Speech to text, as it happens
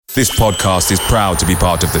This podcast is proud to be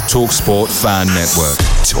part of the TalkSport Fan Network.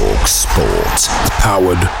 TalkSport.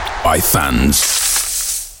 Powered by fans.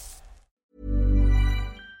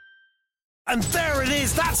 And there it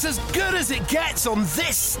is, that's as good as it gets on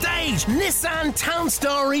this stage. Nissan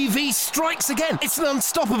Townstar EV strikes again. It's an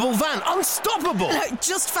unstoppable van, unstoppable.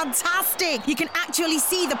 Just fantastic. You can actually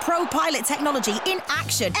see the ProPilot technology in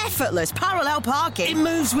action. Effortless parallel parking. It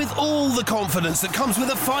moves with all the confidence that comes with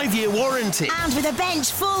a 5-year warranty. And with a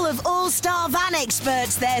bench full of all-star van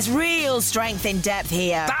experts, there's real strength in depth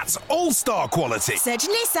here. That's all-star quality. Search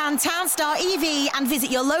Nissan Townstar EV and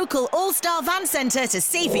visit your local all-star van centre to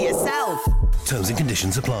see for yourself. Terms and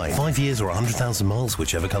conditions apply. 5 years or 100,000 miles,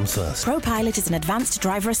 whichever comes first. ProPilot is an advanced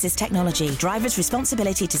driver assist technology. Driver's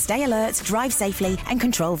responsibility to stay alert, drive safely, and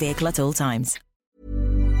control vehicle at all times.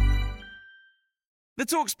 The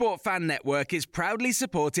TalkSport Fan Network is proudly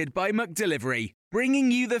supported by McDelivery, bringing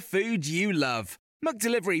you the food you love.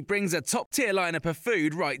 McDelivery brings a top-tier lineup of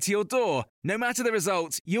food right to your door. No matter the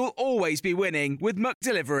result, you'll always be winning with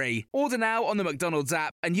McDelivery. Order now on the McDonald's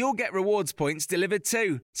app and you'll get rewards points delivered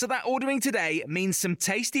too. So that ordering today means some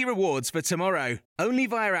tasty rewards for tomorrow. Only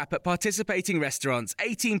via app at participating restaurants.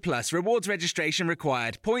 18 plus. Rewards registration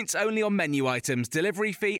required. Points only on menu items.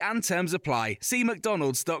 Delivery fee and terms apply. See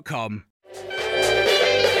mcdonalds.com.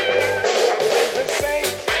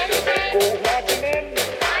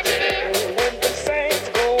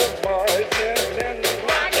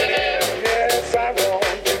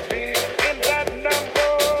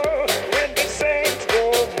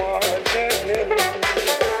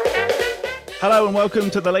 Hello and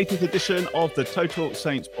welcome to the latest edition of the Total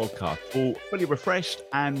Saints podcast, all fully refreshed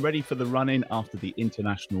and ready for the run-in after the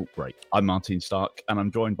international break. I'm Martin Stark and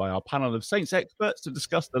I'm joined by our panel of Saints experts to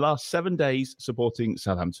discuss the last 7 days supporting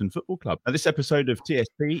Southampton Football Club. Now, this episode of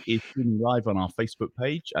TSP is streaming live on our Facebook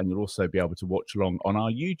page and you'll also be able to watch along on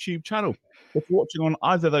our YouTube channel. If you're watching on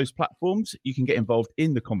either of those platforms, you can get involved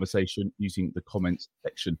in the conversation using the comments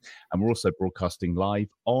section. And we're also broadcasting live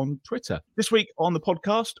on Twitter. This week on the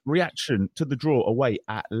podcast, reaction to the draw away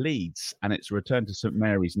at Leeds, and it's a return to St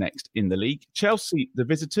Mary's next in the league. Chelsea, the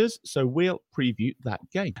visitors, so we'll preview that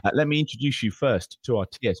game. Let me introduce you first to our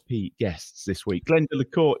TSP guests this week. Glenn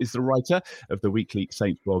Delacour is the writer of the weekly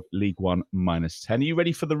Saints blog League One -10. Are you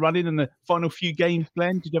ready for the run-in and the final few games,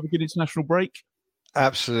 Glenn? Did you have a good international break?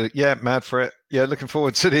 Absolutely, yeah, mad for it. Yeah, looking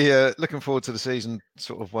forward to the season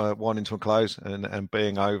sort of winding to a close and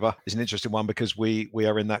being over. It's an interesting one because we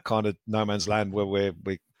are in that kind of no man's land where we're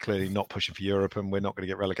clearly not pushing for Europe and we're not going to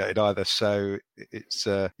get relegated either. So it's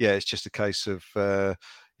it's just a case of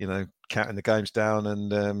counting the games down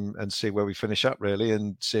and see where we finish up really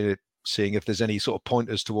and seeing if there's any sort of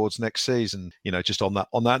pointers towards next season. Just on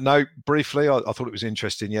that note, briefly, I thought it was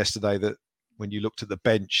interesting yesterday that when you looked at the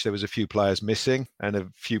bench, there was a few players missing and a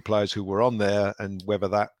few players who were on there, and whether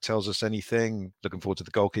that tells us anything. Looking forward to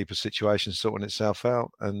the goalkeeper situation sorting itself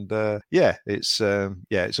out. And it's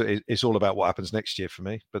all about what happens next year for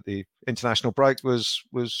me. But the international break was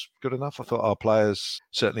good enough. I thought our players,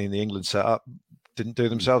 certainly in the England setup, didn't do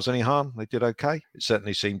themselves any harm. They did okay. It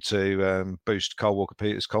certainly seemed to boost Kyle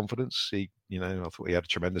Walker-Peters' confidence. I thought he had a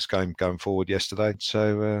tremendous game going forward yesterday.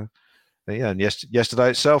 So. And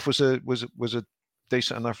yesterday itself was a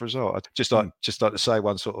decent enough result. I'd just like to say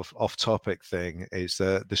one sort of off-topic thing is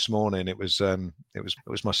that this morning it was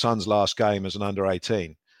my son's last game as an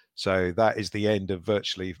under-18. So that is the end of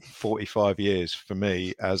virtually 45 years for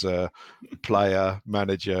me as a player,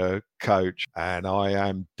 manager, coach, and I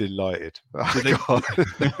am delighted.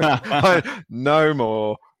 No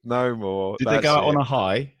more. Did they go out on a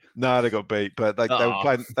high? No, they got beat, but they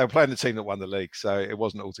were playing the team that won the league, so it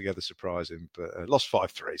wasn't altogether surprising. But lost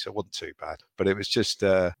 5-3, so it wasn't too bad. But it was just,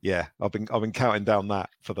 I've been counting down that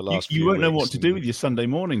for the last. You won't know what to do with your Sunday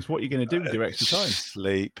mornings. What are you going to do with your extra time?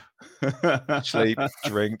 Sleep,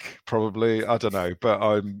 drink, probably. I don't know, but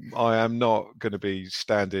I am not going to be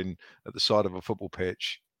standing at the side of a football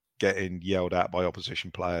pitch, getting yelled at by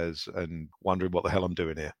opposition players and wondering what the hell I'm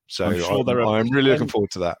doing here. So I'm really looking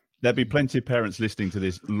forward to that. There'll be plenty of parents listening to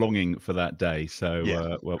this longing for that day. So,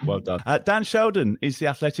 well done. Dan Sheldon is the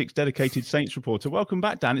Athletics dedicated Saints reporter. Welcome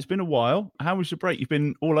back, Dan. It's been a while. How was your break? You've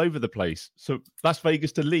been all over the place. So, Las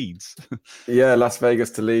Vegas to Leeds. Yeah, Las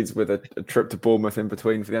Vegas to Leeds with a trip to Bournemouth in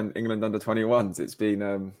between for the England under-21s. It's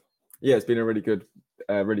been, it's been a really good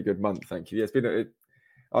month. Thank you. Yeah,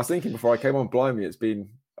 I was thinking before I came on, blimey, it's been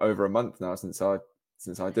over a month now since I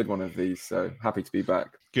did one of these, so happy to be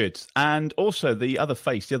back. Good. And also the other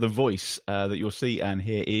face, the other voice that you'll see and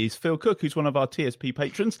hear is Phil Cook, who's one of our TSP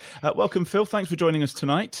patrons. Welcome, Phil. Thanks for joining us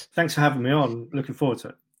tonight. Thanks for having me on. Looking forward to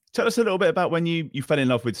it. Tell us a little bit about when you fell in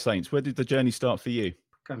love with Saints. Where did the journey start for you?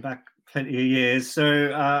 going back plenty of years.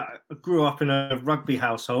 So I grew up in a rugby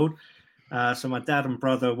household. So my dad and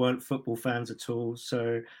brother weren't football fans at all.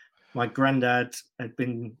 So my granddad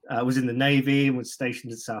was in the Navy and was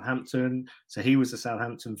stationed in Southampton. So he was a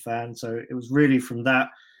Southampton fan. So it was really from that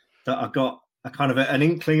I got a kind of an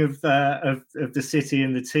inkling of the city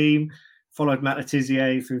and the team. Followed Matt Le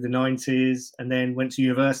Tissier through the 90s and then went to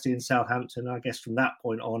university in Southampton. I guess from that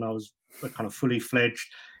point on, I was kind of fully fledged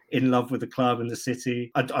in love with the club and the city.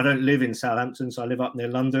 I don't live in Southampton, so I live up near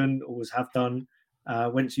London, always have done.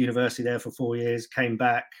 Went to university there for 4 years, came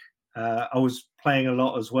back. I was playing a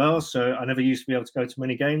lot as well, so I never used to be able to go to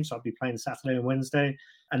many games. So I'd be playing Saturday and Wednesday.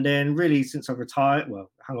 And then really since I retired,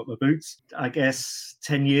 hung up my boots, I guess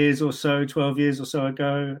 10 years or so, 12 years or so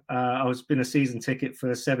ago, I was been a season ticket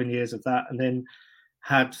for 7 years of that and then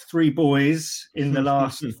had 3 boys in the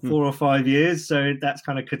last 4 or 5 years. So that's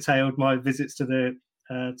kind of curtailed my visits to the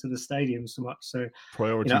stadium so much. So,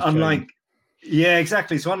 priorities yeah,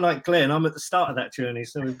 exactly. So unlike Glenn, I'm at the start of that journey.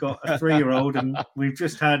 So we've got a 3-year-old and we've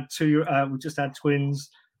just had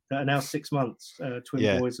twins that are now 6 months,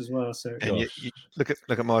 twin boys as well. So you look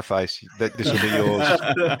at my face. This will be yours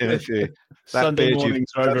in a few. That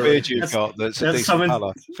beard you've got, that's a decent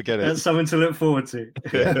colour. Forget it. That's something to look forward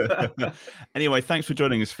to. Anyway, thanks for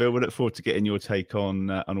joining us, Phil. We look forward to getting your take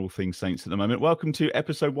on all things Saints at the moment. Welcome to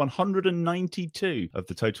episode 192 of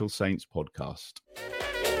the Total Saints podcast.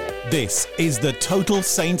 This is the Total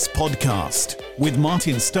Saints podcast with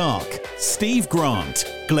Martin Stark, Steve Grant,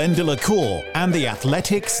 Glenn Delacour, and the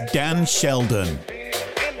Athletics' Dan Sheldon.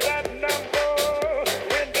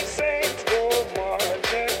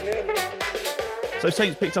 So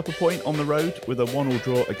Saints picked up a point on the road with a 1-1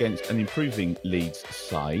 draw against an improving Leeds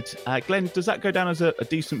side. Glenn, does that go down as a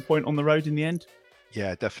decent point on the road in the end?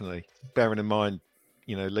 Yeah, definitely. Bearing in mind,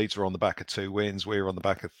 Leeds were on the back of 2 wins. We were on the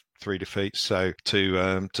back of 3 defeats. So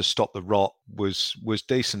to stop the rot was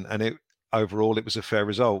decent. And overall, it was a fair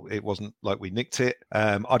result. It wasn't like we nicked it.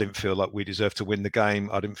 I didn't feel like we deserved to win the game.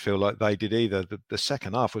 I didn't feel like they did either. The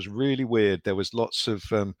second half was really weird. There was lots of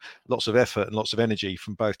effort and lots of energy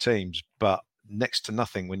from both teams, but next to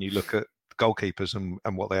nothing when you look at the goalkeepers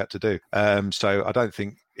and what they had to do. So I don't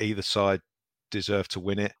think either side deserved to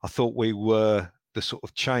win it. I thought we were the sort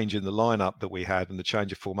of change in the lineup that we had and the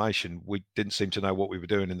change of formation. We didn't seem to know what we were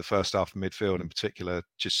doing in the first half of midfield in particular,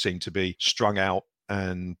 just seemed to be strung out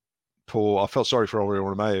and poor. I felt sorry for Oriol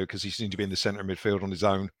Romeo because he seemed to be in the centre of midfield on his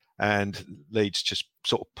own, and Leeds just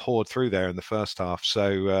sort of poured through there in the first half.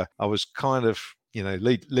 So I was kind of,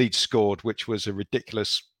 Leeds scored, which was a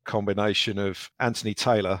ridiculous combination of Anthony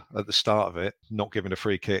Taylor at the start of it, not giving a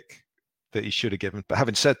free kick that he should have given. But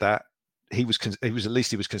having said that, he was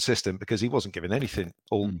consistent because he wasn't giving anything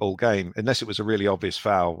all game, unless it was a really obvious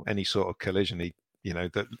foul, any sort of collision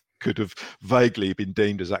that could have vaguely been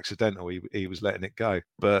deemed as accidental. He was letting it go,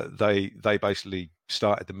 but they basically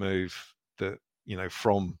started the move that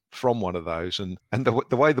from one of those, and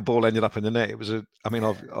the way the ball ended up in the net, it was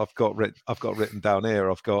I've got written down here.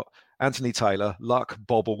 I've got Anthony Taylor, luck,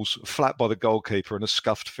 bobbles, flat by the goalkeeper, and a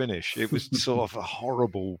scuffed finish. It was sort of a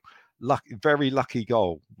horrible. Very lucky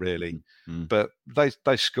goal, really. But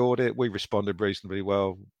they scored it. We responded reasonably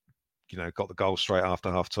well. Got the goal straight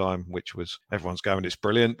after half time, which was everyone's going, it's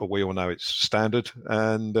brilliant, but we all know it's standard.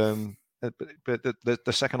 And but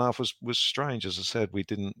the second half was strange. As I said, we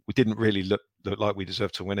didn't really look like we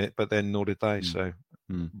deserved to win it, but then nor did they. So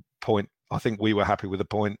point. I think we were happy with the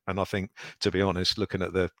point, and I think, to be honest, looking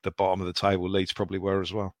at the bottom of the table, Leeds probably were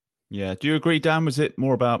as well. Yeah. Do you agree, Dan? Was it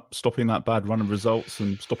more about stopping that bad run of results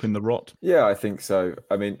and stopping the rot? Yeah, I think so.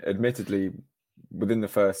 I mean, admittedly, within the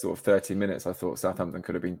first sort of 30 minutes, I thought Southampton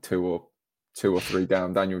could have been 2 or 3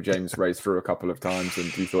 down. Daniel James raced through a couple of times,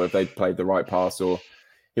 and you thought if they'd played the right pass or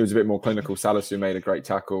he was a bit more clinical, Salisu made a great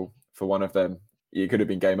tackle for one of them, it could have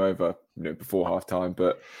been game over before half time.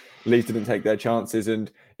 But Leeds didn't take their chances, and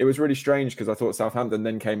it was really strange because I thought Southampton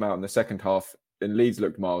then came out in the second half and Leeds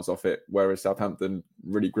looked miles off it, whereas Southampton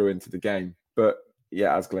really grew into the game. But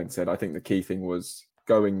yeah, as Glenn said, I think the key thing was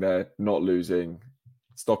going there, not losing,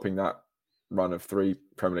 stopping that run of 3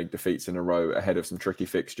 Premier League defeats in a row ahead of some tricky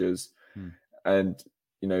fixtures, and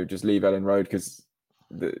just leave Ellen Road because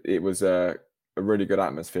it was a really good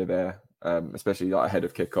atmosphere there. Especially ahead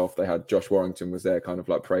of kickoff, they had Josh Warrington was there, kind of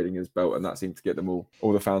like parading his belt, and that seemed to get them all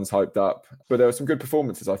the fans hyped up. But there were some good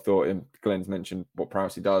performances, I thought. And Glenn's mentioned what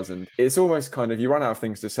Prowsey does, and it's almost kind of you run out of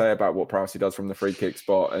things to say about what Prowsey does from the free kick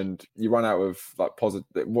spot, and you run out of like positive.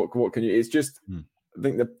 What can you? It's just I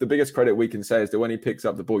think the biggest credit we can say is that when he picks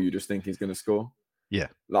up the ball, you just think he's going to score. Yeah,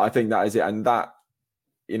 I think that is it, and that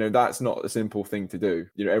that's not a simple thing to do.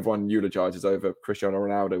 Everyone eulogizes over Cristiano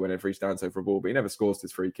Ronaldo whenever he stands over a ball, but he never scores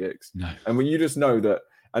his free kicks. No. And when you just know that,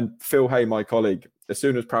 and Phil Hay, my colleague, as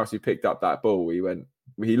soon as Prowsey picked up that ball, he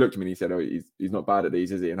looked at me and he said, "Oh, he's not bad at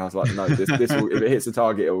these, is he?" And I was like, "No, this will, if it hits the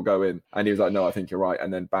target, it will go in." And he was like, "No, I think you're right."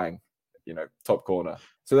 And then bang, top corner.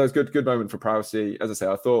 So that was good moment for Prowsey. As I say,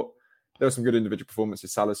 I thought there were some good individual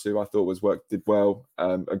performances. Salisu, I thought did well.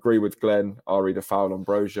 Agree with Glenn. Ari, the foul on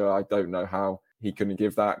Brozier. I don't know how he couldn't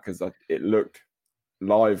give that, because it looked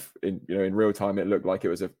live in real time. It looked like it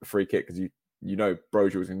was a free kick, because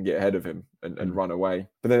Brozier was going to get ahead of him and run away.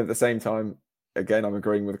 But then at the same time, again, I'm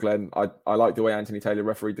agreeing with Glenn. I like the way Anthony Taylor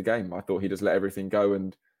refereed the game. I thought he just let everything go,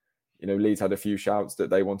 and Leeds had a few shouts that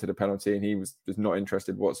they wanted a penalty, and he was just not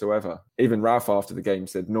interested whatsoever. Even Ralph after the game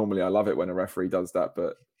said, "Normally I love it when a referee does that,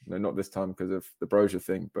 but not this time because of the Brozier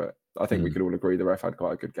thing." But I think we could all agree the ref had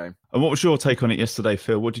quite a good game. And what was your take on it yesterday,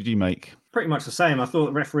 Phil? What did you make? Pretty much the same. I thought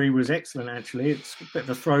the referee was excellent, actually. It's a bit of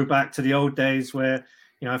a throwback to the old days where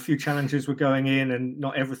a few challenges were going in and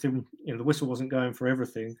not everything, the whistle wasn't going for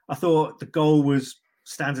everything. I thought the goal was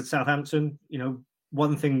standard Southampton.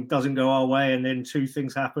 One thing doesn't go our way, and then two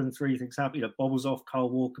things happen, three things happen. Bobbles off Kyle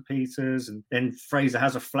Walker-Peters, and then Fraser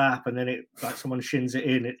has a flap, and then it like someone shins it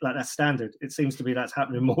in. That's standard. It seems to be that's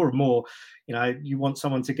happening more and more. You want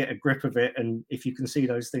someone to get a grip of it, and if you can see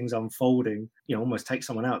those things unfolding, almost take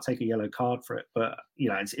someone out, take a yellow card for it. But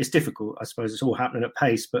it's difficult. I suppose it's all happening at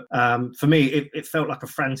pace. But for me, it felt like a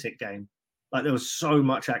frantic game. Like there was so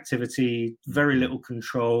much activity, very little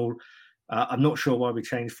control. I'm not sure why we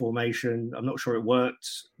changed formation. I'm not sure it worked.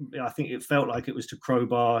 I think it felt like it was to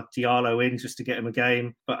crowbar Diallo in just to get him a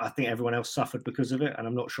game, but I think everyone else suffered because of it. And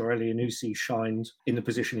I'm not sure Elyounoussi shined in the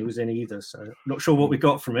position he was in either. So I'm not sure what we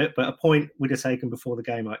got from it, but a point we'd have taken before the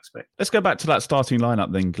game, I expect. Let's go back to that starting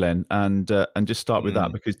lineup then, Glenn, and just start with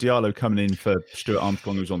that, because Diallo coming in for Stuart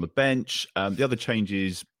Armstrong, who's on the bench. The other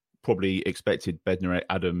changes probably expected Bednarek,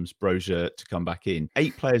 Adams, Brozier to come back in.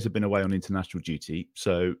 8 players have been away on international duty,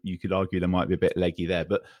 so you could argue there might be a bit leggy there.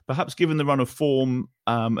 But perhaps given the run of form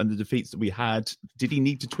and the defeats that we had, did he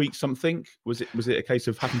need to tweak something? Was it a case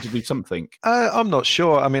of having to do something? I'm not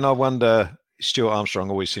sure. I mean, I wonder. Stuart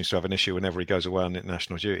Armstrong always seems to have an issue whenever he goes away on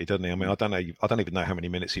international duty, doesn't he? I mean, I don't even know how many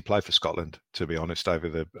minutes he played for Scotland, to be honest, over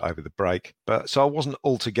the break. But so I wasn't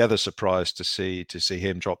altogether surprised to see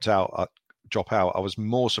him drop out. I was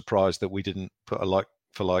more surprised that we didn't put a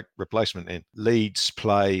like-for-like replacement in. Leeds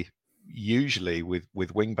play usually with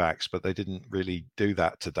wing backs, but they didn't really do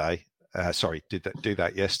that today. Do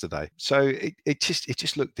that yesterday. So it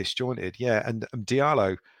just looked disjointed. Yeah, and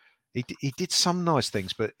Diallo, he did some nice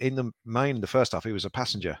things, but in the first half, he was a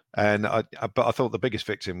passenger. And but I thought the biggest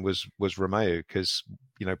victim was Romeu, because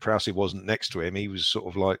Prowsey wasn't next to him. He was sort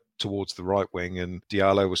of like towards the right wing, and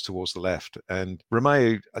Diallo was towards the left. And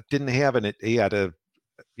Romeu, he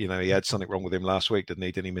had something wrong with him last week, didn't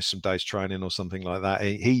he? Didn't he miss some days training or something like that?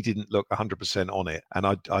 He didn't look 100% on it, and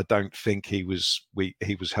I don't think he was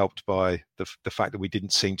helped by the fact that we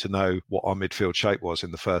didn't seem to know what our midfield shape was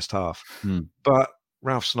in the first half. But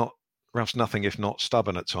Ralph's nothing if not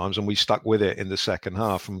stubborn at times, and we stuck with it in the second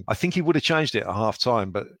half. And I think he would have changed it at half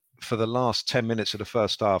time, but for the last 10 minutes of the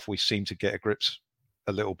first half, we seemed to get a grips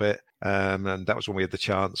a little bit. And that was when we had the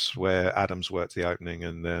chance where Adams worked the opening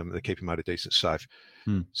and the keeper made a decent save.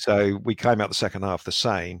 So we came out the second half the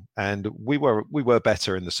same, and we were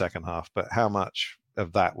better in the second half. But how much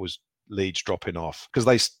of that was Leeds dropping off?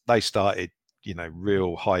 Because they started,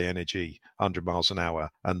 real high energy, 100 miles an hour,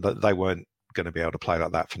 and they weren't going to be able to play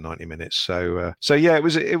like that for 90 minutes. So yeah, it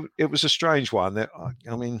was a strange one.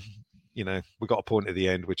 I mean, we got a point at the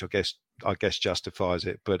end, which I guess justifies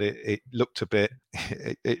it, but it looked a bit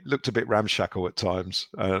ramshackle at times,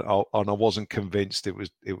 and I wasn't convinced it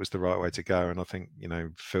was the right way to go. And I think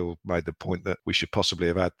Phil made the point that we should possibly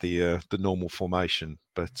have had the normal formation,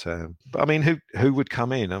 but I mean, who would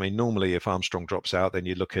come in? I mean, normally if Armstrong drops out, then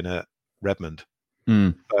you're looking at Redmond.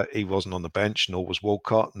 But he wasn't on the bench, nor was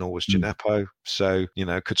Walcott, nor was Gineppo. So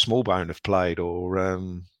could Smallbone have played, or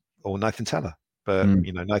Nathan Teller? But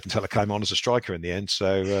Nathan Teller came on as a striker in the end.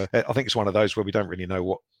 So I think it's one of those where we don't really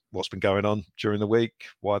know what's been going on during the week,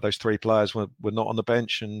 why those 3 players were not on the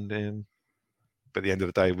bench. And but at the end of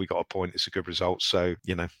the day, we got a point. It's a good result. So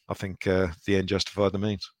I think the end justified the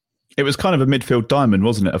means. It was kind of a midfield diamond,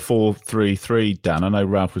 wasn't it? A 4-3-3, Dan. I know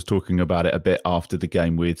Ralph was talking about it a bit after the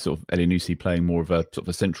game, with sort of Elyounoussi playing more of a sort of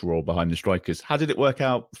a central role behind the strikers. How did it work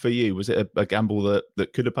out for you? Was it a gamble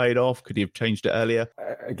that could have paid off? Could he have changed it earlier?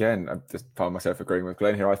 Again, I just found myself agreeing with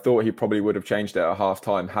Glenn here. I thought he probably would have changed it at half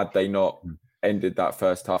time had they not ended that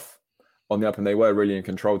first half on the up, and they were really in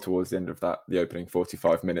control towards the end of the opening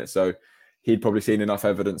 45 minutes. So he'd probably seen enough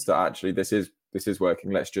evidence that actually this is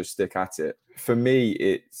working. Let's just stick at it. For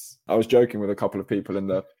me, I was joking with a couple of people in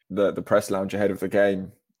the press lounge ahead of the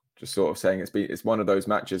game, just sort of saying it's one of those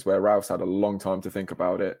matches where Ralph's had a long time to think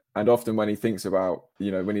about it. And often when he thinks about,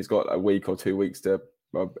 when he's got a week or 2 weeks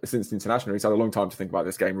since the international, he's had a long time to think about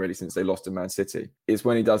this game, really, since they lost to Man City. It's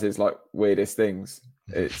when he does his like weirdest things.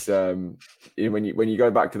 It's when you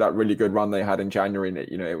go back to that really good run they had in January, and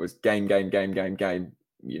it was game.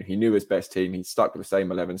 He knew his best team. He stuck with the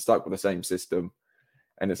same 11, stuck with the same system.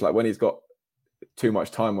 And it's like when he's got too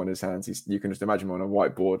much time on his hands, you can just imagine him on a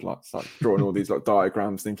whiteboard, like drawing all these like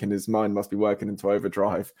diagrams, thinking his mind must be working into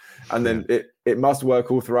overdrive. And then it must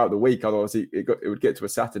work all throughout the week. Otherwise, it would get to a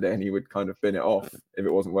Saturday and he would kind of bin it off if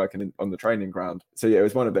it wasn't working on the training ground. So yeah, it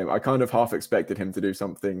was one of them. I kind of half expected him to do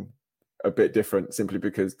something a bit different, simply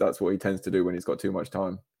because that's what he tends to do when he's got too much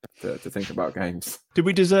time to think about games. Did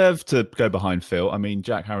we deserve to go behind Phil? I mean,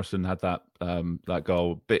 Jack Harrison had that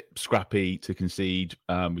goal, a bit scrappy to concede.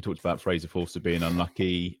 We talked about Fraser Forster being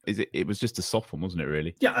unlucky. It was just a soft one, wasn't it,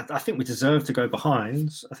 really? Yeah, I think we deserved to go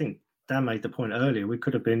behind. I think Dan made the point earlier. We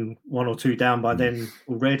could have been 1 or 2 down by then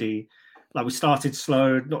already. Like, we started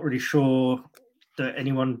slow, not really sure that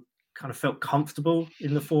anyone kind of felt comfortable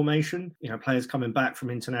in the formation. Players coming back from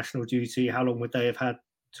international duty, how long would they have had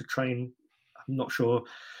to train? I'm not sure.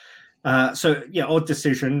 So yeah, odd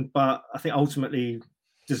decision, but I think ultimately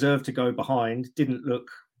deserved to go behind. Didn't look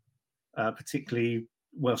particularly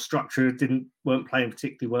well structured, weren't playing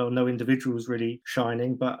particularly well. No individuals really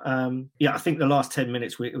shining. But I think the last 10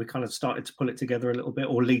 minutes we kind of started to pull it together a little bit,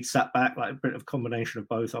 or Leeds sat back, like a bit of combination of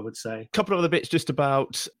both, I would say. A couple of other bits just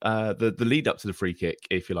about the lead up to the free kick,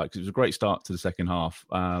 if you like, because it was a great start to the second half,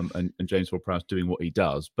 and James Ward-Prowse doing what he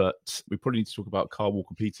does. But we probably need to talk about Carl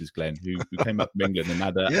Walker-Peters, Glenn, who came up from England and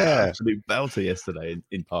had an absolute belter yesterday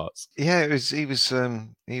in parts. Yeah, he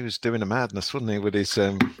was doing a madness, wasn't he, with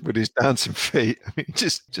his dancing feet? I mean,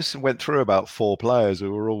 just went through about 4 players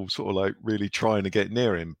who were all sort of like really trying to get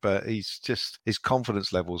near him, but his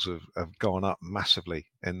confidence levels have gone up massively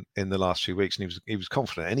in the last few weeks, and he was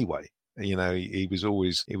confident anyway. He was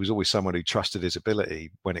always someone who trusted his ability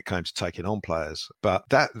when it came to taking on players. But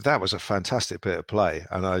that was a fantastic bit of play,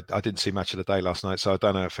 and I didn't see much of the day last night, so I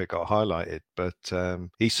don't know if it got highlighted. But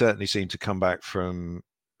he certainly seemed to come back from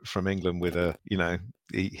England with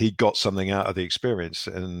he got something out of the experience,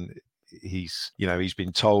 and he's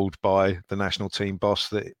been told by the national team boss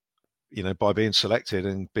that by being selected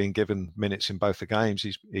and being given minutes in both the games,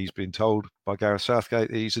 he's been told by Gareth Southgate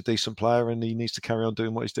that he's a decent player and he needs to carry on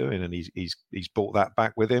doing what he's doing, and he's brought that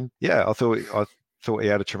back with him. Yeah, I thought he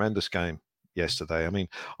had a tremendous game yesterday. I mean,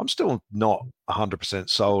 I'm still not 100%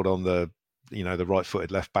 sold on the the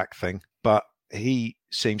right-footed left-back thing, but he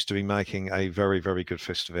seems to be making a very, very good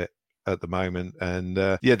fist of it at the moment. And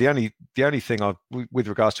the only thing with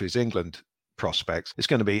regards to his England prospects, it's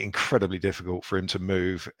going to be incredibly difficult for him to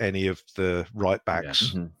move any of the right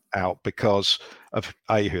backs out because of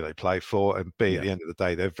A, who they play for, and B, at the end of the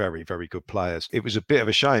day, they're very, very good players. It was a bit of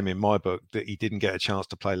a shame in my book that he didn't get a chance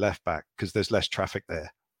to play left back because there's less traffic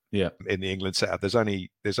there. Yeah, in the England setup, there's only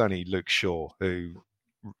Luke Shaw who,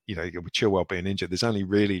 with Chilwell being injured, there's only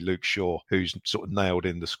really Luke Shaw who's sort of nailed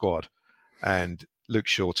in the squad. And Luke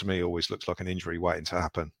Shaw, to me, always looks like an injury waiting to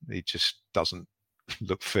happen. He just doesn't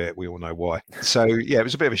look fit. We all know why. So yeah, it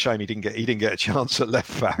was a bit of a shame he didn't get a chance at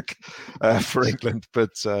left back for England.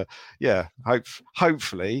 But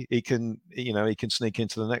hopefully he can sneak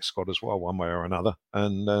into the next squad as well, one way or another,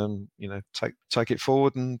 and take it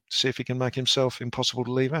forward and see if he can make himself impossible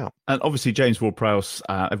to leave out. And obviously James Ward-Prowse,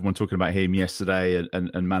 everyone talking about him yesterday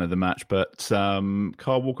and man of the match. But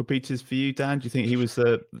Carl Walker-Peters, for you, Dan, do you think he was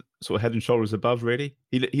sort of head and shoulders above, really?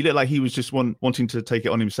 He looked like he was just wanting to take it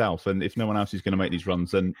on himself, and if no one else is going to make these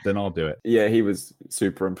runs, then I'll do it. Yeah, he was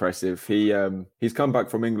super impressive. He's come back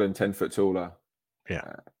from England 10 foot taller.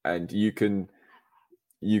 Yeah, and you can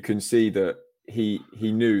see that he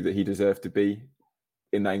knew that he deserved to be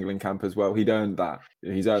in the England camp as well. He'd earned that.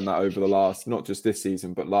 He's earned that over the last, not just this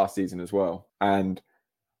season, but last season as well. And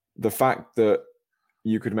the fact that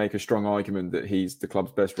you could make a strong argument that he's the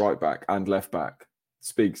club's best right back and left back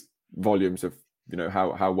speaks volumes of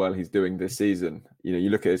how well he's doing this season. You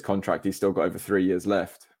look at his contract, he's still got over 3 years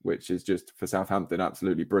left, which is just for Southampton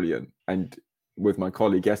absolutely brilliant. And with my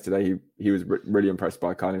colleague yesterday, he was really impressed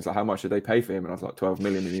by Kyle. He was like, how much did they pay for him? And I was like, 12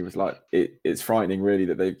 million. And he was like, it's frightening really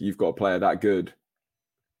that you've got a player that good,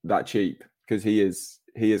 that cheap, because he is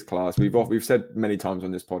class. We've said many times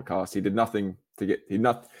on this podcast, he did nothing to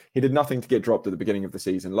get dropped at the beginning of the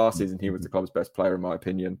season. Last season, he was the club's best player, in my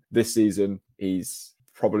opinion. This season, he's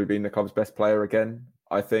probably been the club's best player again.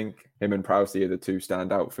 I think him and Prowsey are the two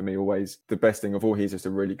stand out for me always. The best thing of all, he's just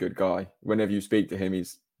a really good guy. Whenever you speak to him,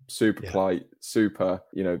 he's super polite, super,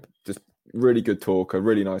 just really good talker,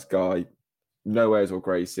 really nice guy. No airs or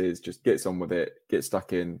graces, just gets on with it, gets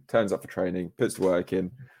stuck in, turns up for training, puts the work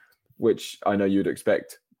in, which I know you'd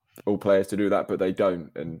expect all players to do that, but they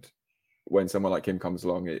don't. And when someone like him comes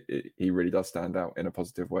along, he really does stand out in a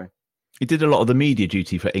positive way. He did a lot of the media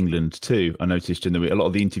duty for England too. I noticed in a lot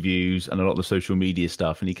of the interviews and a lot of the social media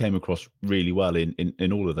stuff, and he came across really well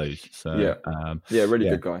in all of those. So really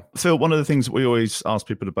good guy. Phil, one of the things that we always ask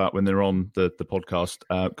people about when they're on the podcast,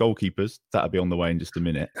 goalkeepers, that'll be on the way in just a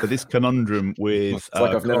minute. But this conundrum with it's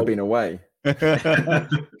like I've never been away.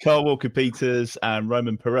 Carl Walker-Peters and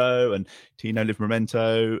Romain Perraud and Tino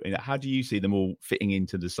Livramento. How do you see them all fitting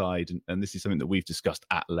into the side? And this is something that we've discussed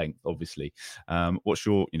at length, obviously. What's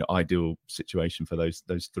your ideal situation for those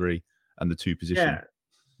three and the two positions? Yeah,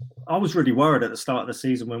 I was really worried at the start of the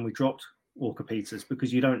season when we dropped Walker-Peters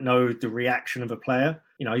because you don't know the reaction of a player.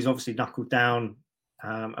 He's obviously knuckled down.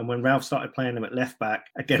 And when Ralph started playing him at left back,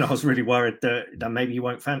 again, I was really worried that maybe he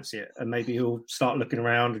won't fancy it, and maybe he'll start looking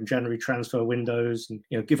around in January transfer windows.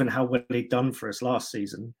 And given how well he'd done for us last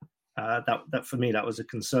season, that for me that was a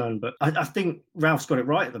concern. But I think Ralph's got it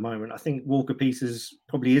right at the moment. I think Walker-Peters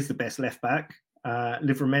probably is the best left back.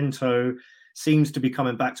 Livramento seems to be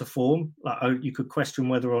coming back to form. You could question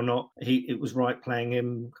whether or not it was right playing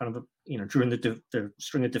him kind of during the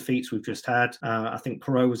string of defeats we've just had. I think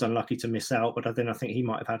Perraud was unlucky to miss out, but then I think he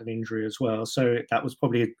might have had an injury as well. So that was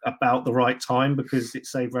probably about the right time because it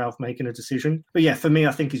saved Ralph making a decision. But yeah, for me,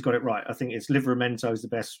 I think he's got it right. I think it's Livramento is the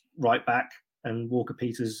best right back and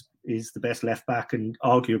Walker-Peters is the best left back and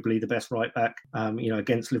arguably the best right back,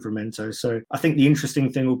 against Livramento. So I think the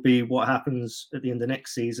interesting thing will be what happens at the end of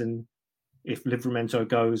next season if Livramento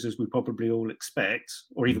goes as we probably all expect,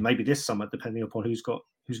 or even maybe this summer, depending upon who's got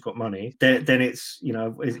money. Then it's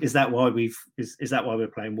is that why we're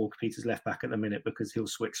playing Walker-Peters left back at the minute, because he'll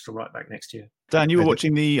switch to right back next year. Dan, you were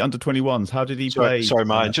watching the under-21s. How did he play? Sorry,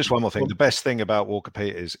 Martin. Just one more thing. The best thing about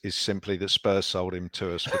Walker-Peters is simply that Spurs sold him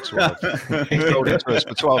to us for 12. He sold him to us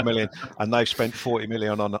for 12 million, and they've spent 40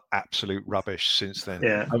 million on absolute rubbish since then.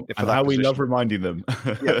 Yeah, and how we love reminding them.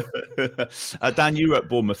 Dan, you were at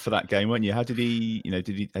Bournemouth for that game, weren't you? How did he? How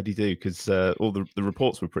did he do? Because all the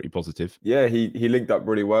reports were pretty positive. Yeah, he linked up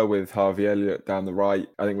really well with Harvey Elliott down the right.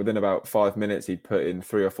 I think within about 5 minutes, he'd put in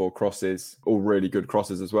 3 or 4 crosses, all really good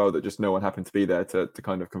crosses as well, that just no one happened to be there to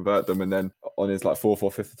kind of convert them. And then on his 4th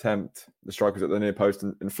or 5th attempt, the striker was at the near post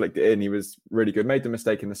and flicked it in. He was really good. Made the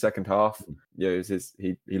mistake in the second half. Yeah,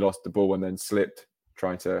 he lost the ball and then slipped,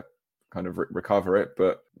 trying to kind of recover it,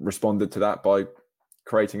 but responded to that by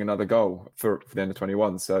creating another goal for the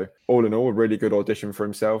under-21. So all in all, a really good audition for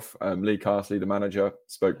himself. Lee Carsley, the manager,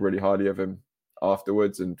 spoke really highly of him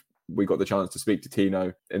afterwards, and we got the chance to speak to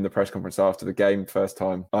Tino in the press conference after the game. First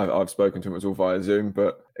time I've spoken to him, it was all via Zoom.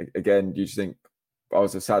 But again, you just think, I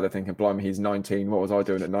was just sat there thinking, blimey, he's 19. What was I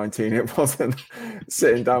doing at 19? It wasn't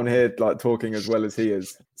sitting down here talking as well as he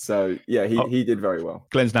is. So yeah, he did very well.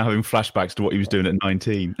 Glenn's now having flashbacks to what he was doing at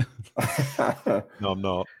 19. No, I'm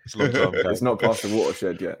not. It's a long time ago. It's not past the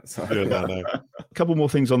watershed yet. So. Yeah, no. A couple more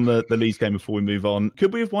things on the Leeds game before we move on.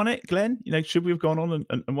 Could we have won it, Glenn? Should we have gone on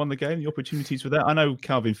and won the game? The opportunities were there. I know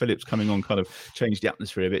Calvin Phillips coming on kind of changed the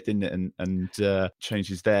atmosphere a bit, didn't it? And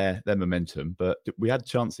changes their momentum. But we had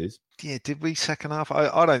chances. Yeah, did we second half?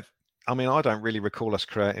 I don't really recall us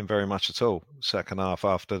creating very much at all second half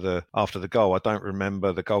after the goal. I don't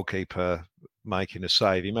remember the goalkeeper making a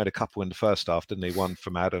save. He made a couple in the first half, didn't he? One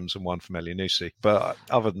from Adams and one from Elyounoussi. But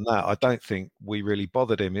other than that, I don't think we really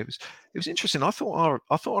bothered him. It was interesting. I thought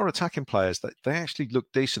our attacking players, that they actually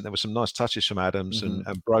looked decent. There were some nice touches from Adams and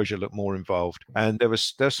Brozier looked more involved. And there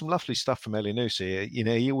was some lovely stuff from Elyounoussi.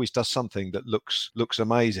 He always does something that looks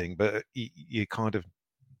amazing, but you kind of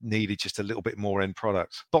needed just a little bit more end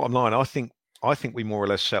product. Bottom line, I think we more or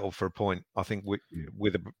less settled for a point. I think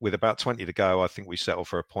with about 20 to go, I think we settled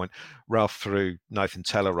for a point. Ralph threw Nathan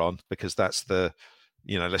Teller on because that's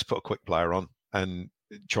let's put a quick player on and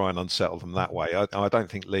try and unsettle them that way. I don't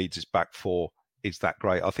think Leeds' back four is that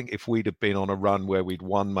great. I think if we'd have been on a run where we'd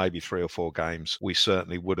won maybe 3 or 4 games, we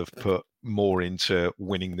certainly would have put more into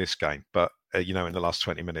winning this game. But in the last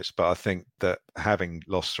 20 minutes. But I think that having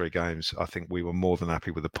lost 3 games, I think we were more than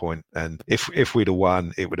happy with the point. And if we'd have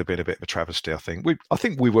won, it would have been a bit of a travesty, I think. I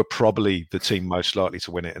think we were probably the team most likely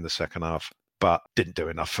to win it in the second half, but didn't do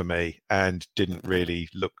enough for me and didn't really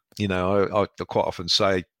look. I quite often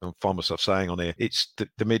say, and find myself saying on here, it's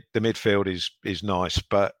the midfield is nice,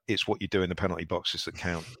 but it's what you do in the penalty boxes that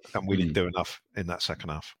count. And we didn't do enough in that second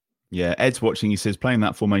half. Yeah, Ed's watching. He says playing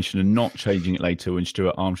that formation and not changing it later when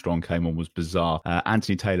Stuart Armstrong came on was bizarre.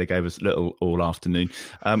 Anthony Taylor gave us little all afternoon.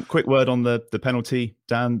 Quick word on the penalty,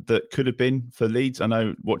 Dan, that could have been for Leeds. I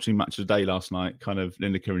know watching Match of the Day last night, kind of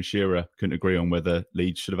Lineker and Shearer couldn't agree on whether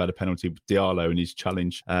Leeds should have had a penalty with Diallo and his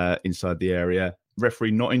challenge inside the area.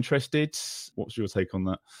 Referee not interested. What's your take on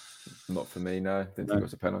that? Not for me, no. Didn't think it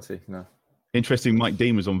was a penalty, no. Interesting, Mike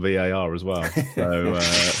Dean was on VAR as well. So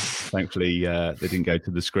thankfully they didn't go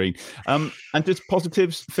to the screen. And just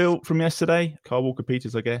positives, Phil, from yesterday. Kyle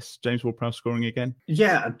Walker-Peters, I guess. James Ward-Prowse scoring again.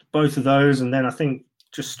 Yeah, both of those. And then I think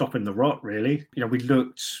just stopping the rot, really. We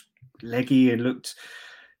looked leggy and looked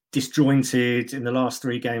disjointed in the last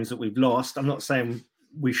 3 games that we've lost. I'm not saying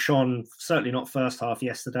we shone, certainly not first half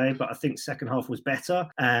yesterday, but I think second half was better.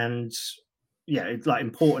 And yeah, it's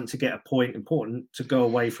important to get a point, important to go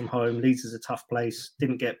away from home. Leeds is a tough place,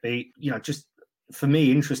 didn't get beat. Just for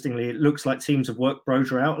me, interestingly, it looks like teams have worked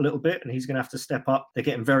Broja out a little bit and he's going to have to step up. They're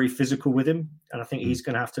getting very physical with him. And I think he's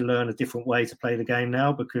going to have to learn a different way to play the game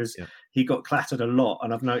now because he got clattered a lot.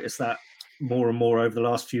 And I've noticed that more and more over the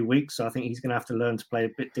last few weeks. So I think he's going to have to learn to play a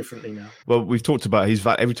bit differently now. Well, we've talked about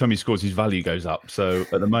every time he scores, his value goes up. So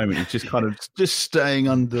at the moment, he's just kind of just staying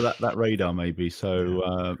under that radar, maybe.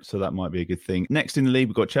 So so that might be a good thing. Next in the league,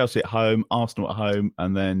 we've got Chelsea at home, Arsenal at home,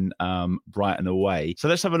 and then Brighton away. So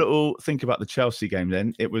let's have a little think about the Chelsea game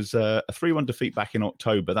then. It was a 3-1 defeat back in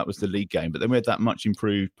October. That was the league game. But then we had that much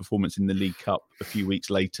improved performance in the League Cup a few weeks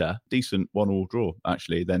later. Decent 1-1 draw,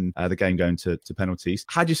 actually. Then the game going to penalties.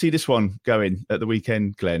 How do you see this one going at the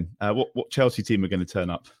weekend, Glenn? What Chelsea team are going to turn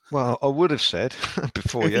up? Well, I would have said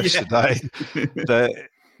before yesterday that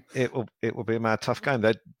it will be a mad tough game.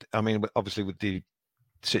 Obviously with the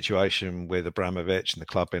situation with Abramovich and the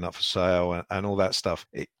club being up for sale and all that stuff,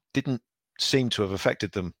 it didn't seem to have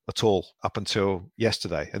affected them at all up until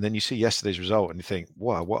yesterday. And then you see yesterday's result and you think,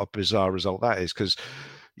 wow, what a bizarre result that is, because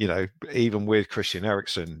even with Christian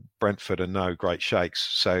Eriksen, Brentford are no great shakes.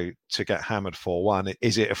 So to get hammered 4-1,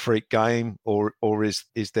 is it a freak game, or is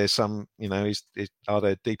there some, are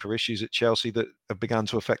there deeper issues at Chelsea that have begun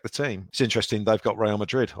to affect the team? It's interesting. They've got Real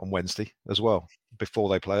Madrid on Wednesday as well before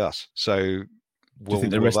they play us. So do you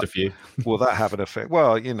think the rest of you? Will that have an effect?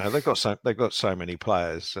 Well, they've got so many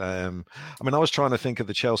players. I was trying to think of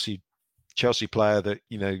the Chelsea player that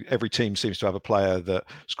every team seems to have a player that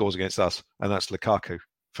scores against us, and that's Lukaku.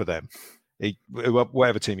 For them,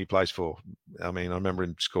 whatever team he plays for. I remember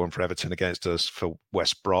him scoring for Everton against us, for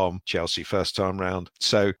West Brom, Chelsea first time round.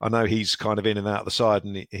 So I know he's kind of in and out of the side,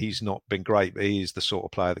 and he's not been great, but he is the sort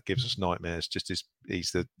of player that gives us nightmares.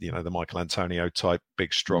 He's the the Michael Antonio type,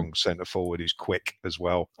 big, strong centre forward who's quick as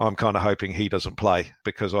well. I'm kind of hoping he doesn't play,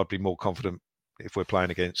 because I'd be more confident if we're playing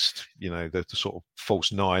against, the sort of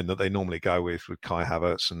false 9 that they normally go with Kai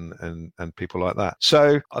Havertz and people like that.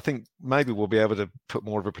 So I think maybe we'll be able to put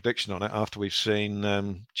more of a prediction on it after we've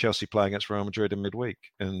seen Chelsea play against Real Madrid in midweek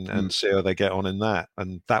and see how they get on in that.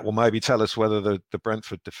 And that will maybe tell us whether the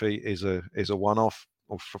Brentford defeat is a one-off,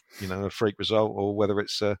 or a freak result, or whether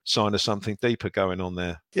it's a sign of something deeper going on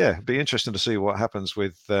there. Yeah, it'd be interesting to see what happens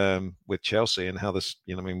with Chelsea and how this.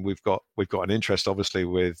 We've got an interest obviously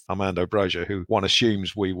with Armando Broja, who one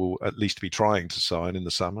assumes we will at least be trying to sign in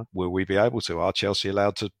the summer. Will we be able to? Are Chelsea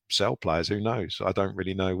allowed to sell players? Who knows? I don't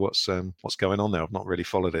really know what's going on there. I've not really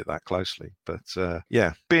followed it that closely, but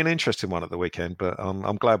be an interesting one at the weekend. But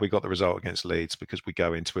I'm glad we got the result against Leeds, because we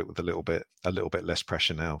go into it with a little bit less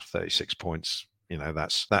pressure now. 36 points.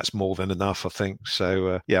 That's more than enough, I think.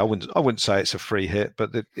 So I wouldn't say it's a free hit, but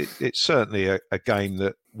it's certainly a game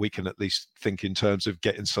that we can at least think in terms of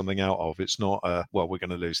getting something out of. It's not we're going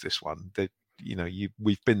to lose this one.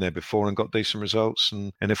 We've been there before and got decent results,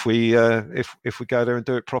 and if we go there and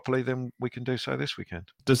do it properly, then we can do so this weekend.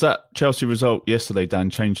 Does that Chelsea result yesterday, Dan,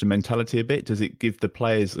 change the mentality a bit? Does it give the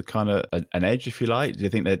players a kind of an edge, if you like? Do you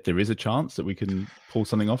think that there is a chance that we can pull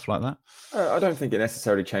something off like that? I don't think it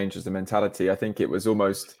necessarily changes the mentality. I think it was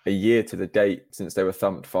almost a year to the date since they were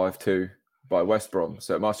thumped 5-2 by West Brom.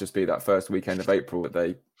 So it must just be that first weekend of April that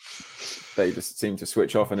they just seemed to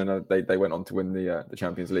switch off, and then they went on to win the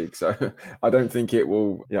Champions League. So I don't think it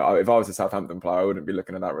will. If I was a Southampton player, I wouldn't be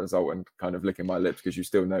looking at that result and kind of licking my lips, because you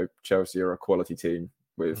still know Chelsea are a quality team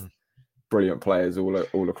with brilliant players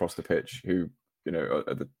all across the pitch who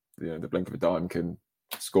at the blink of a dime can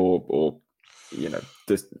score or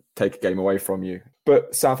just take a game away from you.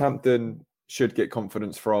 But Southampton should get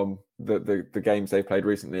confidence from the games they've played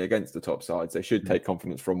recently against the top sides. They should take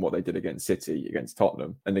confidence from what they did against City, against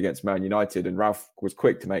Tottenham, and against Man United. And Ralph was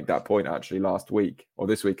quick to make that point actually last week or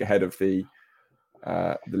this week ahead of the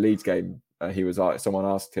Leeds game, he was like, someone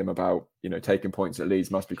asked him about, taking points at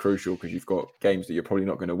Leeds must be crucial because you've got games that you're probably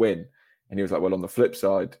not going to win. And he was like, well, on the flip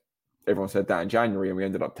side, everyone said that in January and we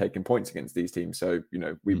ended up taking points against these teams. So,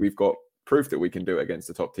 we've got proof that we can do it against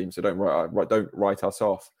the top team. So don't write us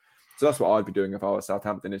off. So that's what I'd be doing if I was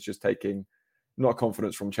Southampton. It's just taking not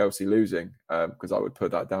confidence from Chelsea losing, because I would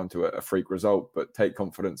put that down to a freak result, but take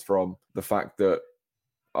confidence from the fact that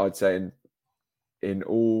I'd say in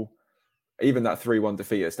all, even that 3-1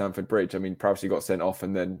 defeat at Stamford Bridge, I mean, Prowsey got sent off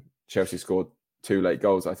and then Chelsea scored 2 late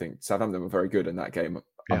goals. I think Southampton were very good in that game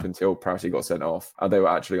up until Prowsey got sent off. And they were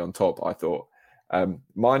actually on top, I thought.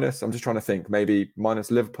 Minus, I'm just trying to think, maybe minus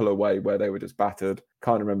Liverpool away where they were just battered.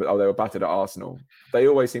 Can't remember. Oh, they were battered at Arsenal. They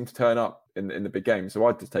always seem to turn up in the big games. So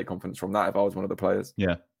I'd just take confidence from that if I was one of the players.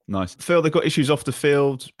 Yeah. Nice. Phil, they've got issues off the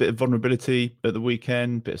field, bit of vulnerability at the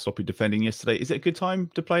weekend, bit of sloppy defending yesterday. Is it a good time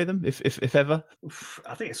to play them, if ever?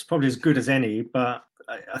 I think it's probably as good as any, but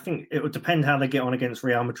I think it would depend how they get on against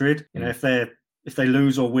Real Madrid. If they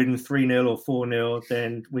lose or win 3-0 or 4-0,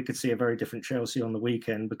 then we could see a very different Chelsea on the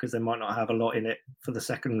weekend because they might not have a lot in it for the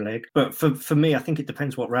second leg. But for me, I think it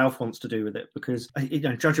depends what Ralph wants to do with it because,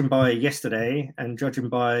 judging by yesterday and judging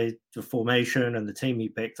by the formation and the team he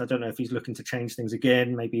picked, I don't know if he's looking to change things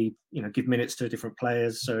again, maybe, give minutes to different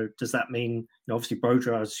players. So does that mean, obviously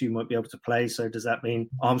Broja, I assume, won't be able to play. So does that mean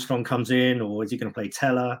Armstrong comes in or is he going to play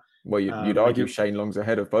Teller? Well, you'd argue Shane Long's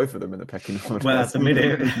ahead of both of them in the pecking order. Well, at the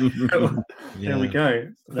minute, there we go.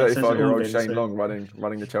 35-year-old Shane Long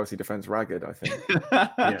running the Chelsea defence ragged, I think.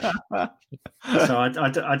 So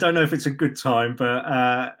I don't know if it's a good time, but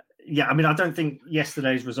I don't think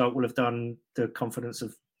yesterday's result will have done the confidence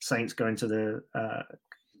of Saints going to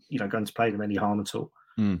going to play them any harm at all.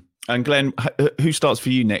 Mm. And Glenn, who starts for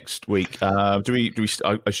you next week? Do we?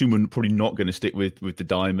 I assume we're probably not going to stick with the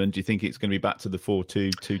diamond. Do you think it's going to be back to the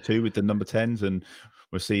 4-2-2-2 with the number 10s, and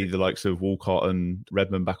we'll see the likes of Walcott and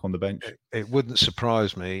Redmond back on the bench? It wouldn't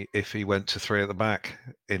surprise me if he went to 3 at the back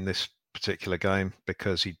in this particular game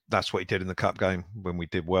because that's what he did in the cup game when we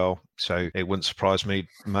did well. So it wouldn't surprise me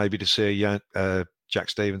maybe to see Jack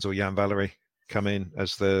Stevens or Jan Valery come in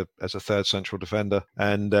as a third central defender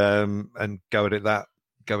and go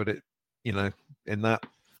at it in that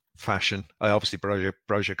fashion. Obviously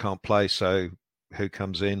Broja can't play, so who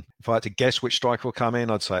comes in? If I had to guess which striker will come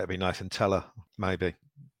in, I'd say it'd be Nathan Teller, maybe.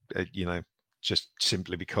 Just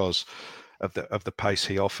simply because of the pace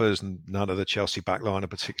he offers, and none of the Chelsea backline are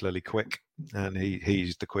particularly quick, and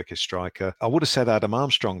he's the quickest striker. I would have said Adam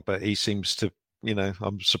Armstrong, but he seems to,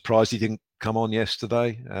 I'm surprised he didn't come on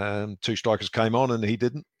yesterday. 2 strikers came on and he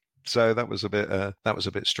didn't. So that was a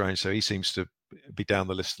bit strange. So he seems to be down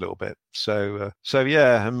the list a little bit. So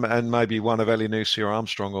yeah, and maybe one of Elyounoussi or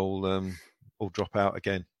Armstrong will drop out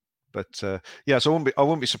again. But so I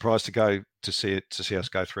wouldn't be surprised to see us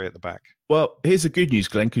go 3 at the back. Well, here's the good news,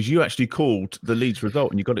 Glenn, because you actually called the Leeds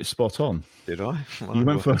result and you got it spot on. Did I? You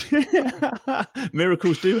went for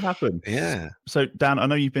miracles do happen. Yeah. So Dan, I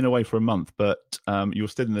know you've been away for a month, but you're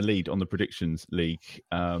still in the lead on the predictions league.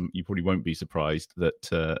 You probably won't be surprised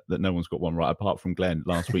that no one's got one right apart from Glenn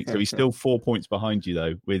last week. So he's still 4 points behind you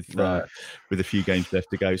though, with a few games left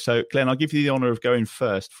to go. So Glenn, I'll give you the honour of going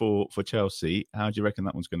first for Chelsea. How do you reckon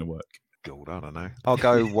that one's going to work? God, I don't know. I'll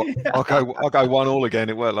go 1-1 again.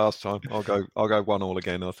 It worked last time. I'll go 1-1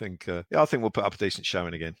 again. I think we'll put up a decent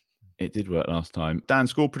showing again. It did work last time. Dan,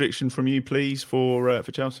 score prediction from you, please, for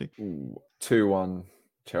Chelsea. 2-1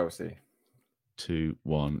 Chelsea.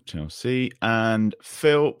 2-1 Chelsea. And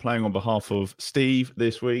Phil, playing on behalf of Steve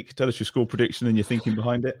this week, tell us your score prediction and your thinking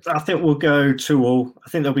behind it. I think we'll go 2-2. I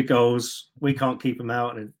think there'll be goals. We can't keep them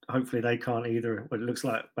out, and hopefully they can't either, what it looks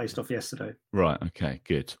like based off yesterday. Right, okay,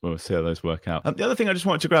 good. We'll see how those work out. The other thing I just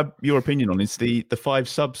wanted to grab your opinion on is the 5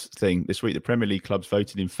 subs thing. This week, the Premier League clubs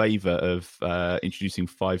voted in favour of introducing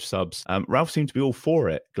 5 subs. Ralph seemed to be all for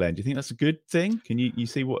it, Glenn. Do you think that's a good thing? Can you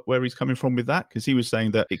see where he's coming from with that? Because he was saying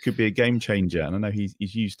that it could be a game changer, and I know he's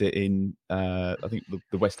used it in, I think,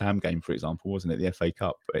 the West Ham game, for example, wasn't it? The FA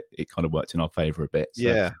Cup. It kind of worked in our favour a bit. So.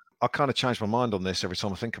 Yeah. I kind of change my mind on this every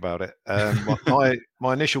time I think about it.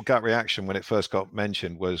 My initial gut reaction when it first got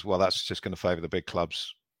mentioned was, well, that's just going to favour the big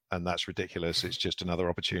clubs, and that's ridiculous. It's just another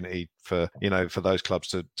opportunity for those clubs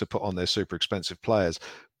to put on their super expensive players.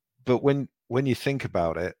 But when you think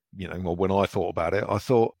about it, when I thought about it, I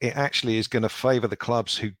thought it actually is going to favour the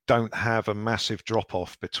clubs who don't have a massive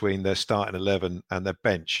drop-off between their starting 11 and their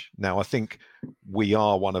bench. Now, I think we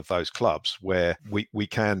are one of those clubs where we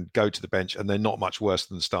can go to the bench and they're not much worse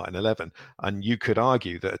than the starting 11. And you could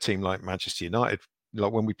argue that a team like Manchester United,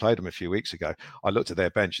 like when we played them a few weeks ago, I looked at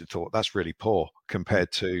their bench and thought that's really poor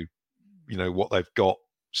compared to, what they've got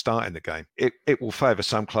starting the game. It will favour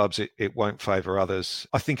some clubs, it won't favour others.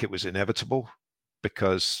 I think it was inevitable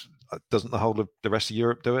because doesn't the whole of the rest of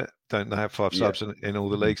Europe do it? Don't they have 5 subs in all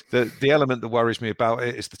the leagues? The element that worries me about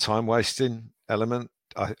it is the time wasting element.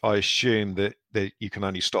 I assume that you can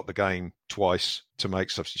only stop the game twice to make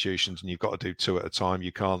substitutions, and you've got to do 2 at a time.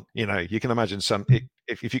 You can't, you can imagine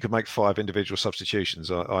if you could make 5 individual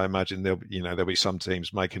substitutions, I imagine there'll be some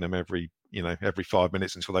teams making them every 5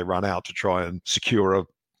 minutes until they run out to try and secure a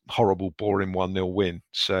horrible, boring 1-0 win.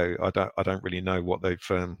 So I don't really know what they've.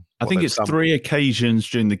 I think it's 3 occasions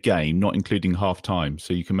during the game, not including half time.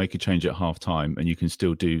 So you can make a change at half time, and you can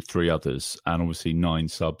still do 3 others, and obviously 9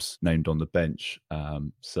 subs named on the bench.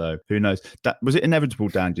 So who knows? Was it inevitable,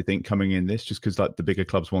 Dan? Do you think coming in this just because like the bigger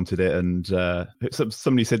clubs wanted it, and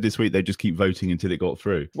somebody said this week they just keep voting until it got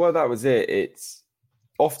through? Well, that was it. It's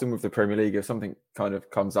often with the Premier League, if something kind of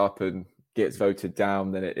comes up and gets voted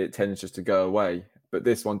down, then it tends just to go away. But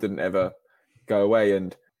this one didn't ever go away.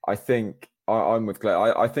 And I think I'm with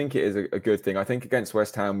Claire. I think it is a good thing. I think against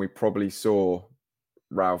West Ham, we probably saw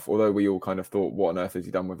Ralph, although we all kind of thought, what on earth has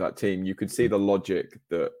he done with that team? You could see the logic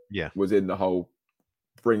that was in the whole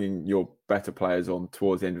bringing your better players on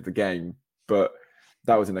towards the end of the game. But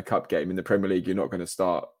that was in the cup game. In the Premier League, you're not going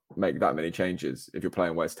to make that many changes if you're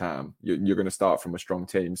playing West Ham. You're going to start from a strong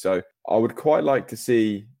team. So I would quite like to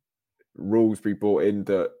see rules be brought in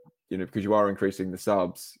that, because you are increasing the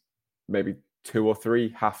subs, maybe 2 or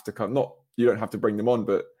 3 have to come. You don't have to bring them on,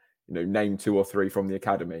 but name 2 or 3 from the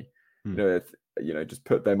academy. Just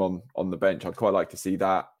put them on the bench. I'd quite like to see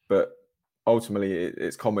that. But ultimately,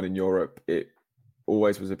 it's common in Europe. It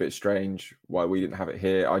always was a bit strange why we didn't have it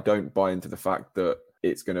here. I don't buy into the fact that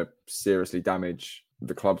it's going to seriously damage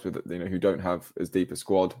the clubs with who don't have as deep a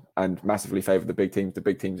squad and massively favour the big teams. The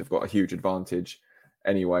big teams have got a huge advantage.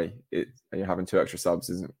 Anyway, having 2 extra subs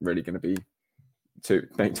isn't really going to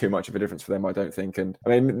make too much of a difference for them, I don't think. And I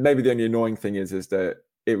mean, maybe the only annoying thing is that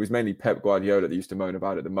it was mainly Pep Guardiola that used to moan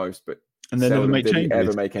about it the most, but and then never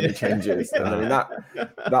ever make any changes. And I mean,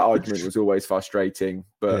 that argument was always frustrating.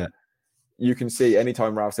 But you can see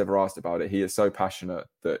anytime Ralph's ever asked about it, he is so passionate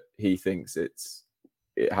that he thinks it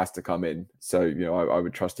has to come in. So I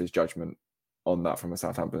would trust his judgment on that from a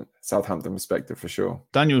Southampton perspective for sure.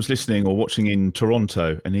 Daniel's listening or watching in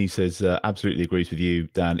Toronto, and he says absolutely agrees with you,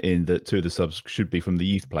 Dan, in that 2 of the subs should be from the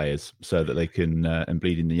youth players so that they can and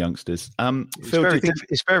bleed in the youngsters. Phil,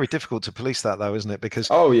 it's very difficult to police that though, isn't it? Because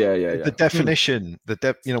the definition,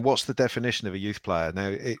 what's the definition of a youth player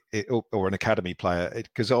now, or an academy player?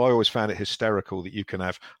 Because I always found it hysterical that you can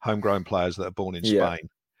have homegrown players that are born in Spain,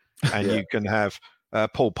 and you can have.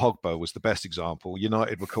 Paul Pogba was the best example.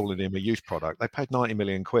 United were calling him a youth product. They paid 90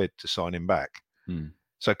 million quid to sign him back.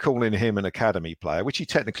 So calling him an academy player, which he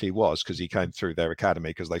technically was because he came through their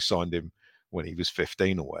academy because they signed him when he was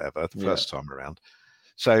 15 or whatever the first time around.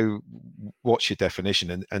 So what's your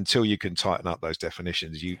definition? And until you can tighten up those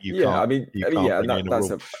definitions, you can't.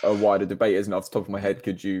 That's a wider debate, isn't it? Off the top of my head,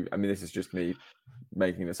 could you? I mean, this is just me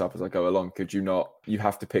making this up as I go along. Could you not? You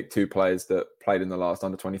have to pick 2 players that played in the last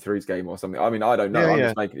under-23s game or something. I mean, I don't know. I'm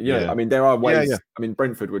just making. I mean, there are ways. Yeah. I mean,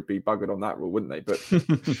 Brentford would be buggered on that rule, wouldn't they? But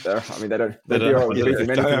they don't.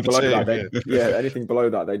 Anything below that, anything below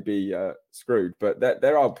that, they'd be screwed. But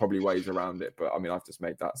there are probably ways around it. But I mean, I've just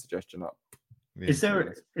made that suggestion up. Is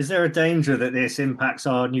there a danger that this impacts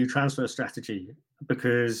our new transfer strategy?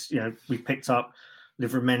 Because we picked up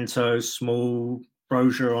Livramento, Small,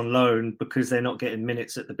 Brozier on loan because they're not getting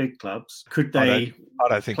minutes at the big clubs. Could they I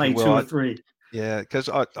don't think play 2 or 3? Yeah, because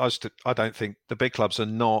I don't think the big clubs are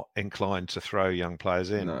not inclined to throw young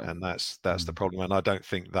players in, and that's the problem. And I don't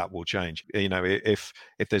think that will change. If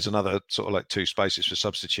there's another sort of like 2 spaces for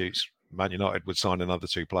substitutes, Man United would sign another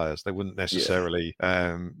 2 players. They wouldn't necessarily,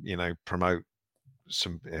 promote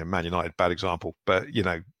some Man United bad example, but you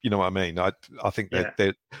know what I mean. I think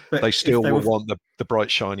that they still will want the bright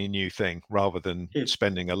shiny new thing rather than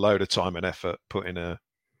spending a load of time and effort putting a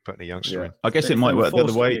youngster in. I guess it might work the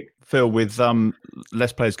other way, Phil, with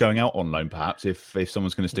less players going out on loan. Perhaps if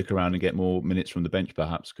someone's going to stick around and get more minutes from the bench,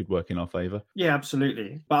 perhaps could work in our favour. Yeah,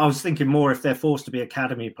 absolutely. But I was thinking more if they're forced to be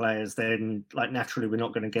academy players, then like naturally we're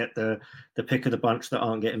not going to get the pick of the bunch that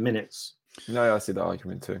aren't getting minutes. No, I see that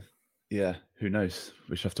argument too. Yeah. Who knows?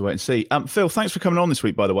 We should have to wait and see. Phil, thanks for coming on this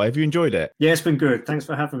week, by the way. Have you enjoyed it? Yeah, it's been good. Thanks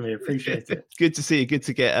for having me. Appreciate it. Good to see you. Good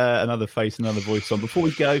to get another face, another voice on. Before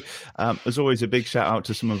we go, as always, a big shout out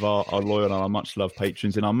to some of our loyal and our much loved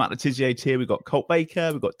patrons. In our Matt Letizia tier, we've got Colt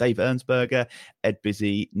Baker, we've got Dave Ernsberger, Ed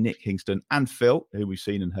Busy, Nick Kingston, and Phil, who we've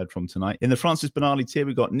seen and heard from tonight. In the Francis Benali tier,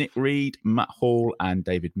 we've got Nick Reed, Matt Hall, and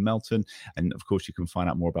David Melton. And of course, you can find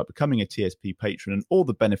out more about becoming a TSP patron and all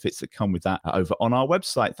the benefits that come with that over on our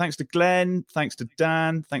website. Thanks to Glenn, thanks to Dan,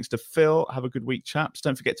 thanks to Phil. Have a good week, chaps.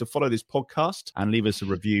 Don't forget to follow this podcast and leave us a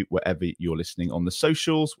review wherever you're listening on the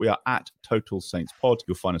socials. We are at Total Saints Pod.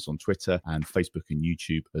 You'll find us on Twitter and Facebook and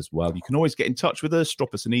YouTube as well. You can always get in touch with us.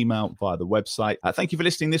 Drop us an email via the website. Thank you for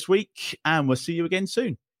listening this week, and we'll see you again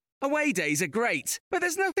soon. Away days are great, but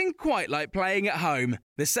there's nothing quite like playing at home.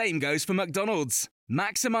 The same goes for McDonald's.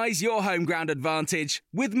 Maximise your home ground advantage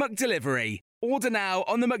with McDelivery. Order now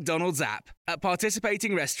on the McDonald's app. At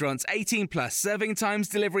participating restaurants, 18 plus serving times,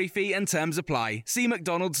 delivery fee and terms apply. See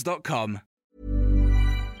mcdonalds.com.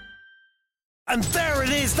 And there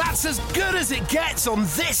it is, that's as good as it gets on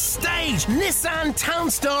this stage. Nissan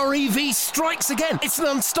Townstar EV strikes again. It's an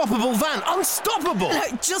unstoppable van, unstoppable.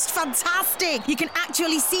 Look, just fantastic. You can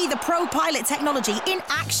actually see the ProPilot technology in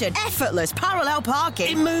action. Effortless parallel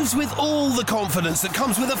parking. It moves with all the confidence that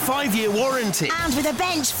comes with a 5-year warranty. And with a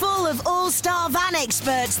bench full of all-star van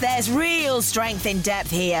experts, there's real strength in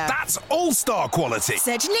depth here. That's all-star quality.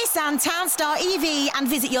 Search Nissan Townstar EV and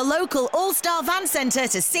visit your local all-star van centre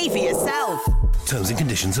to see for yourself. Terms and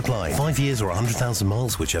conditions apply. 5 years or 100,000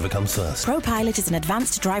 miles, whichever comes first. ProPilot is an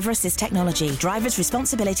advanced driver assist technology. Driver's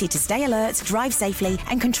responsibility to stay alert, drive safely,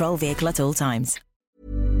 and control vehicle at all times.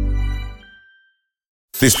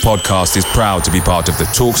 This podcast is proud to be part of the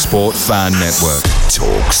TalkSport Fan Network.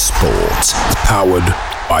 TalkSport.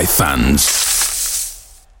 Powered by fans.